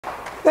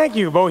Thank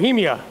you,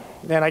 Bohemia.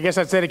 And I guess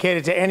that's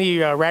dedicated to any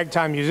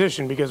ragtime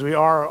musician because we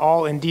are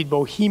all indeed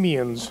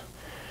bohemians.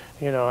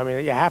 You know, I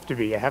mean, you have to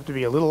be. You have to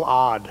be a little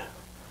odd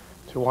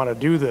to want to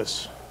do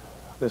this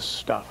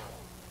stuff.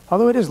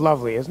 Although it is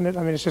lovely, isn't it?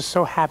 I mean, it's just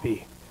so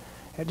happy.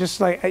 It just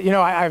like, you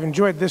know, I've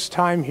enjoyed this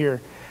time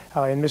here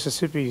in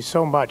Mississippi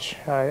so much.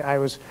 I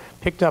was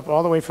picked up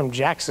all the way from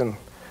Jackson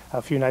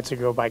a few nights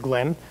ago by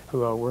Glenn,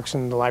 who works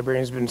in the library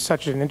and has been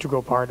such an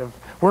integral part of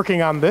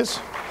working on this.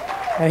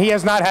 And he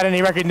has not had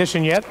any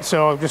recognition yet,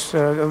 so just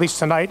at least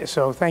tonight.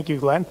 So thank you,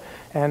 Glenn.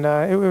 And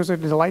it was a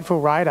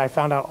delightful ride. I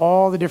found out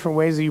all the different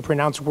ways that you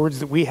pronounce words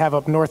that we have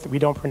up north that we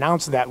don't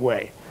pronounce that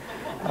way.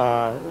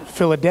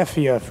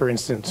 Philadelphia, for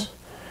instance,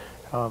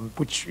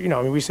 which, you know,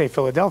 I mean, we say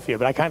Philadelphia,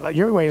 but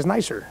your way is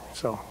nicer,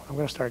 so I'm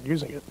going to start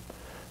using it.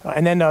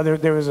 And then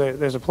there's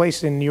a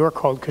place in New York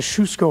called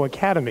Kosciuszko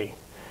Academy.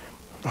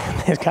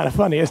 It's kind of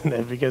funny, isn't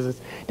it? Because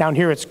down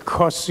here it's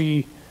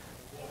Thank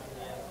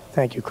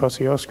you,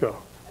 Kosciuszko.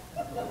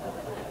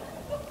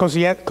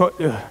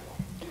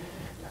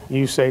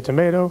 You say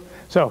tomato.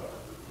 So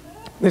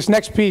this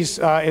next piece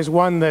is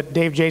one that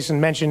Dave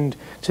Jason mentioned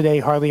today.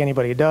 Hardly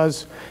anybody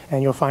does,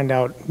 and you'll find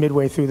out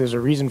midway through there's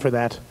a reason for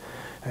that.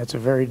 It's a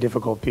very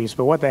difficult piece,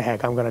 but what the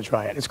heck, I'm going to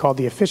try it. It's called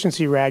The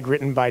Efficiency Rag,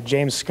 written by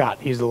James Scott.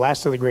 He's the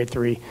last of the great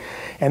three,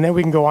 and then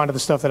we can go on to the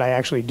stuff that I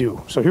actually do.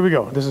 So here we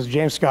go. This is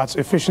James Scott's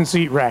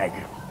Efficiency Rag.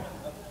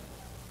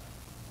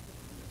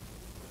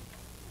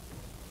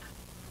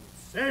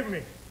 Save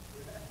me.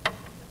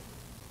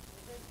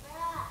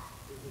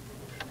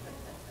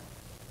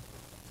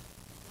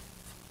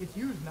 It's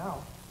used now.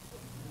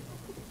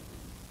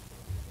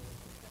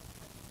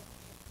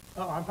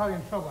 Oh, I'm probably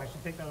in trouble. I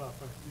should take that off.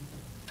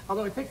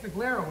 Although it takes the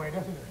glare away,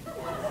 doesn't it?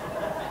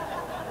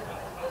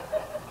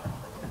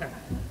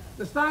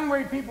 The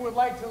Steinway people would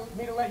like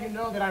me to let you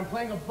know that I'm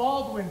playing a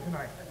Baldwin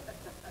tonight.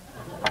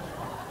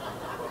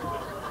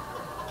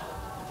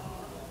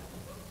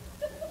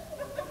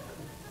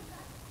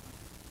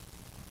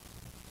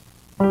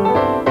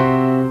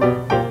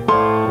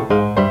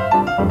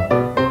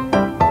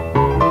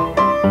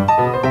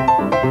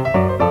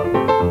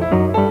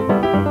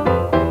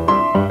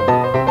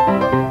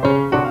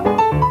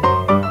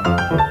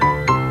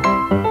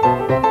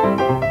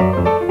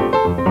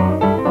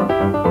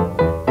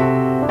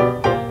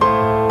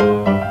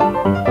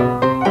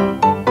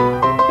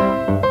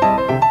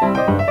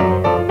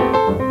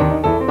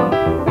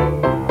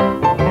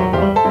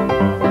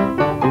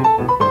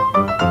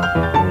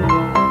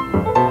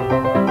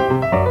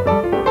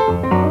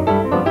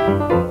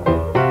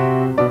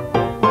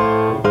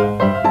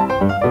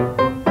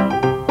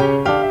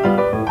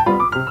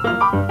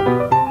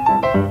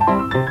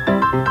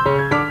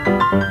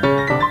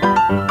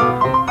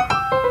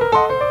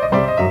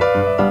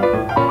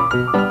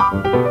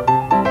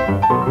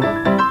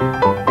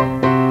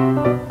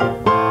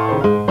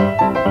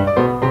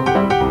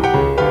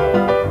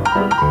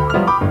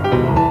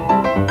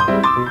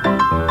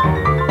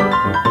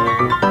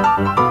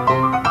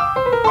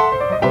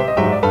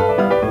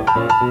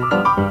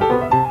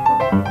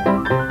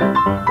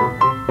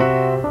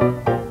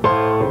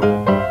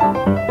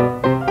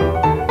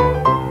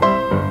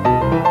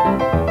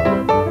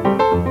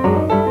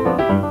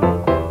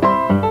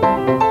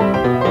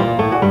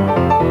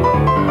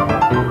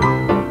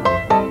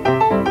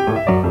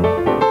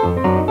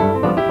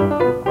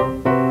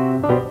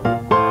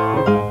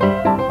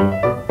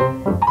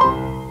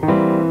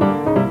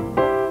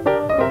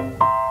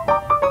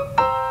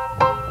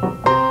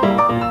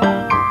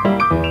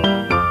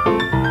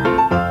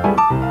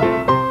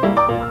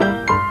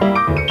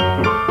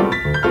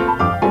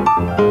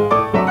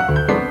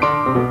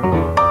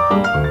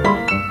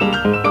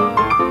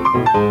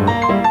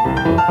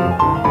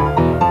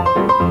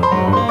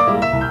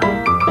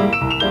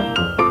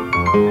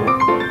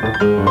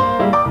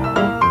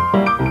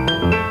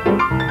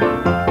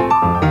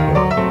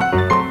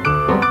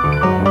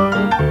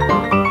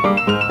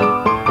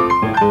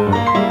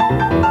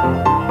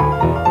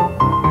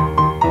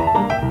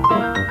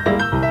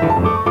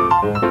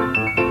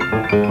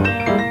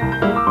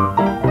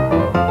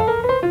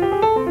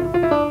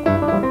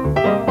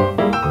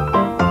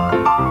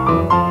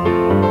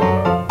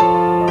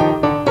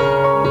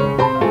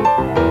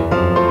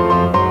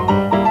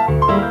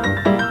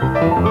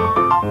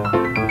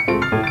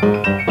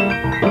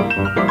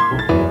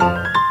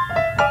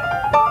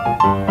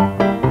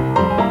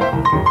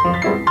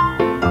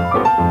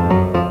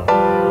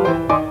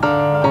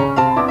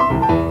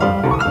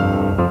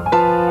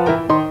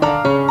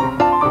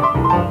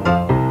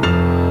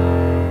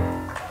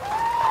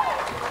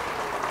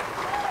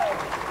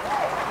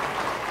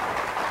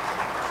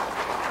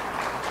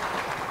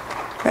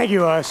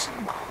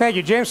 Thank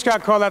you. James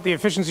Scott called out the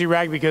efficiency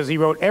rag because he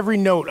wrote every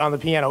note on the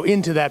piano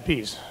into that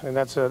piece, and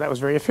that was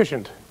very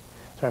efficient.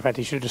 So in fact,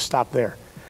 he should have just stopped there.